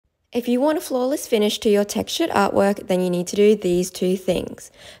If you want a flawless finish to your textured artwork, then you need to do these two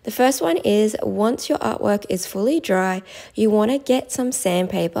things. The first one is once your artwork is fully dry, you want to get some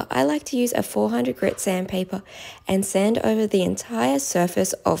sandpaper. I like to use a 400 grit sandpaper and sand over the entire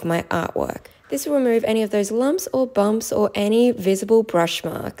surface of my artwork. This will remove any of those lumps or bumps or any visible brush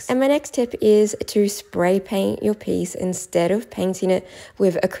marks. And my next tip is to spray paint your piece instead of painting it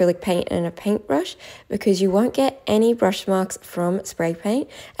with acrylic paint and a paintbrush, because you won't get any brush marks from spray paint,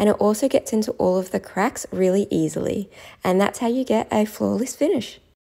 and it also gets into all of the cracks really easily. And that's how you get a flawless finish.